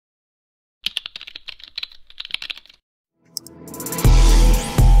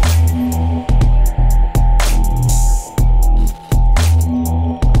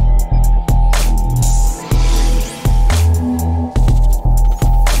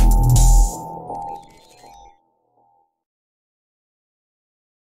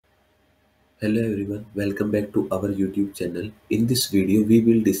Hello everyone, welcome back to our YouTube channel. In this video, we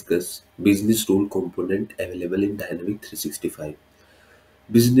will discuss business rule component available in Dynamic 365.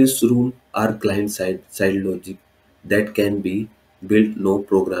 Business rule are client side logic that can be built no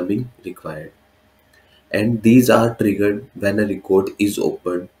programming required. And these are triggered when a record is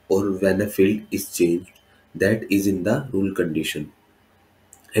opened or when a field is changed that is in the rule condition.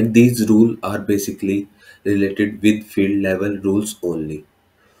 And these rules are basically related with field level rules only.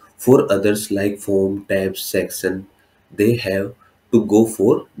 For others like form, tabs, section, they have to go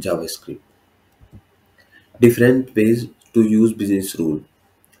for JavaScript. Different ways to use business rule.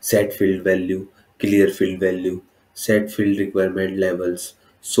 Set field value, clear field value, set field requirement levels,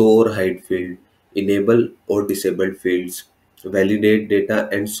 show or hide field, enable or disable fields, validate data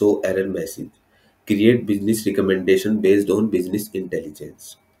and show error message. Create business recommendation based on business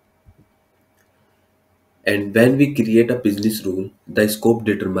intelligence. And when we create a business rule, the scope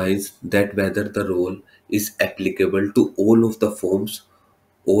determines that whether the rule is applicable to all of the forms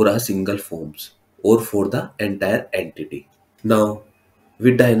or a single forms or for the entire entity. Now,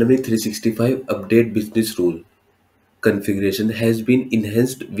 with Dynamic 365 Update Business Rule, configuration has been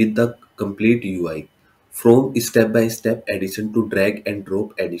enhanced with the complete UI from step-by-step addition to drag and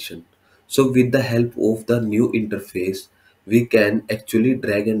drop addition. So with the help of the new interface, we can actually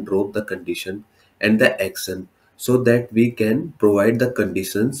drag and drop the condition and the action so that we can provide the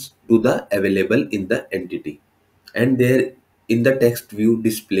conditions to the available in the entity. And there in the text view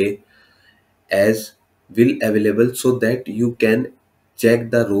display as will available so that you can check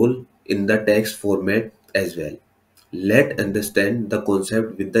the role in the text format as well. Let's understand the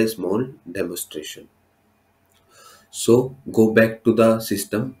concept with the small demonstration. So go back to the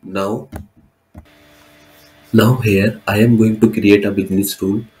system now. Now here I am going to create a business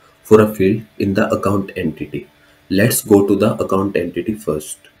rule for a field in the account entity. Let's go to the account entity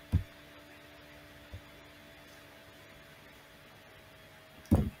first.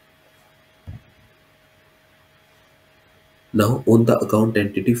 Now on the account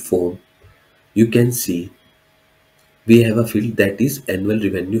entity form, you can see we have a field that is annual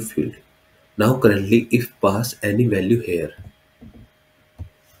revenue field. Now currently if pass any value here,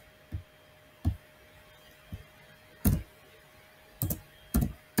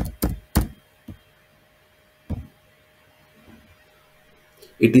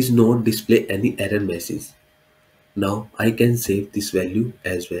 it is not display any error message. Now I can save this value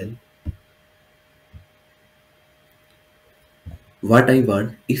as well. What I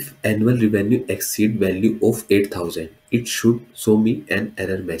want, if annual revenue exceed value of 8,000, it should show me an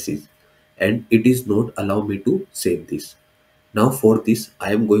error message and it is not allow me to save this. Now for this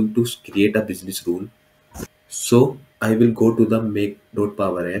I am going to create a business rule. So I will go to the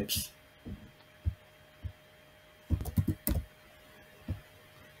make.power apps.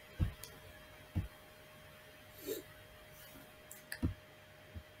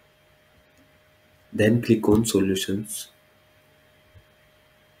 Then click on solutions.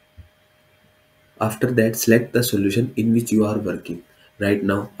 After that, select the solution in which you are working. Right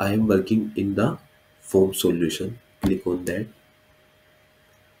now, I am working in the form solution. Click on that.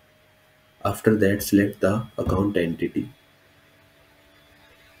 After that, select the account entity.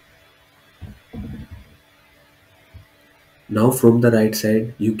 Now from the right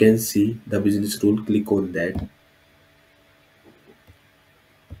side, you can see the business rule. Click on that.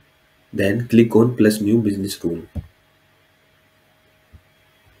 Then click on plus new business rule.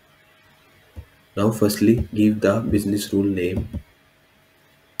 Now firstly, give the business rule name.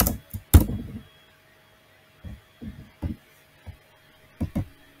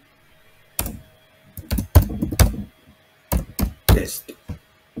 Test.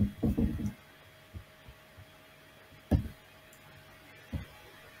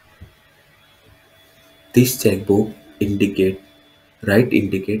 This checkbox indicate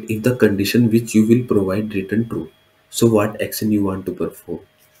if the condition which you will provide written true. So what action you want to perform.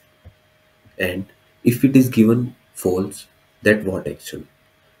 And if it is given false, that what action.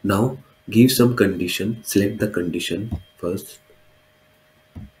 Now give some condition, select the condition first,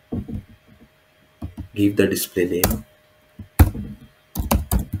 give the display name,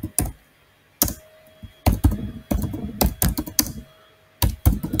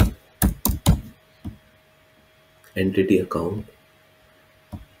 entity account,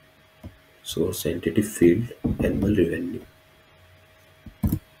 source entity field, annual revenue.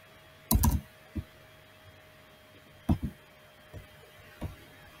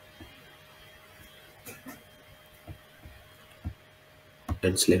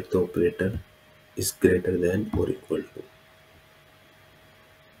 And select the operator is greater than or equal to.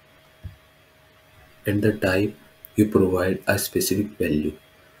 And the type you provide a specific value.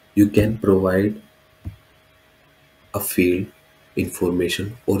 You can provide a field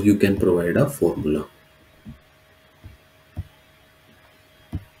information or you can provide a formula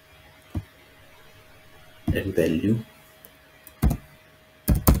and value.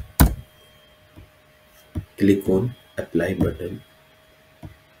 Click on apply button.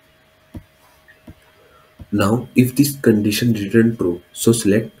 Now if this condition return true, so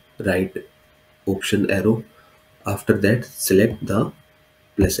select right option arrow. After that select the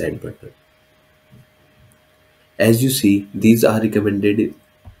plus add button. As you see, these are recommended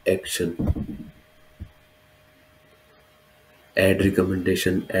action. Add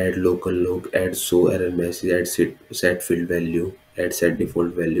recommendation, add local log, add show error message, add set field value, add set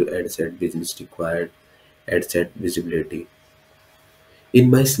default value, add set business required, add set visibility. In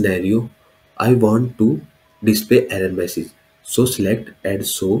my scenario, I want to display error message. So select add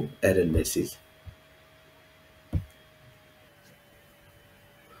show error message.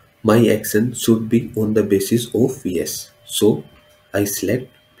 My action should be on the basis of yes. So I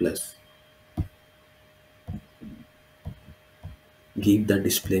select plus. Give the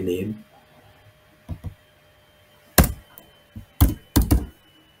display name.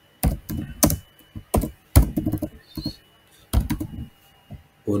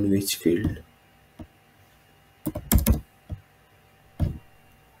 On which field,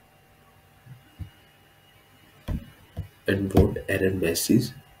 and what error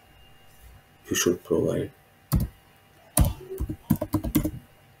message you should provide.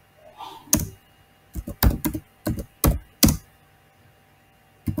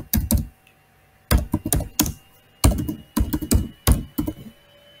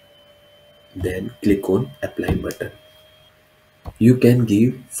 Then click on apply button. You can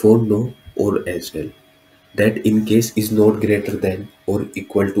give for no or as well. That in case is not greater than or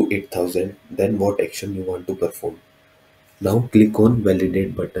equal to 8,000, then what action you want to perform. Now click on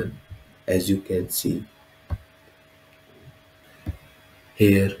validate button. As you can see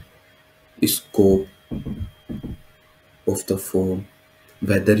here, scope of the form,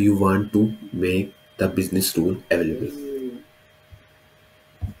 whether you want to make the business rule available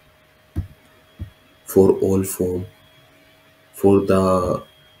for all form, for the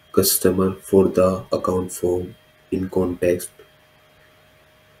customer, for the account form, in context,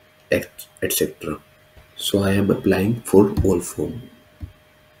 etc. So I am applying for all form.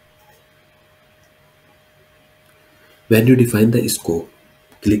 When you define the scope,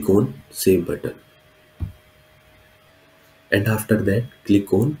 click on save button, and after that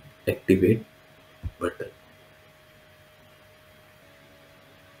click on activate button.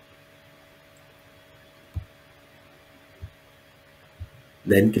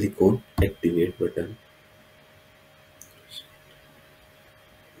 Then click on activate button.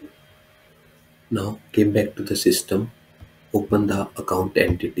 Now came back to the system, open the account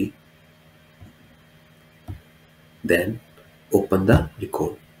entity, then open the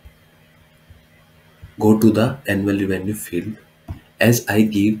record. Go to the annual revenue field. As I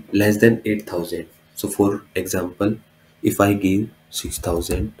give less than 8,000, so for example, if I give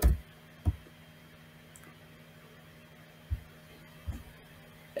 6,000,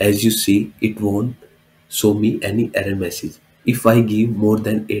 as you see, it won't show me any error message. If I give more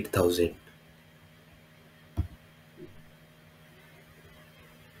than 8,000,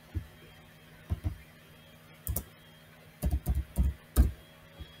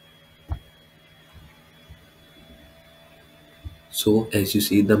 so as you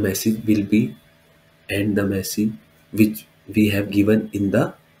see, the message will be and the message which we have given in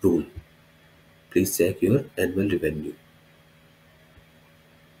the rule. Please check your annual revenue.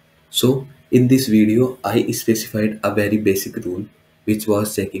 So in this video, I specified a very basic rule which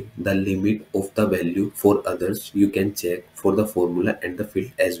was checking the limit of the value. For others, you can check for the formula and the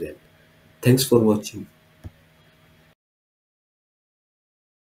field as well. Thanks for watching.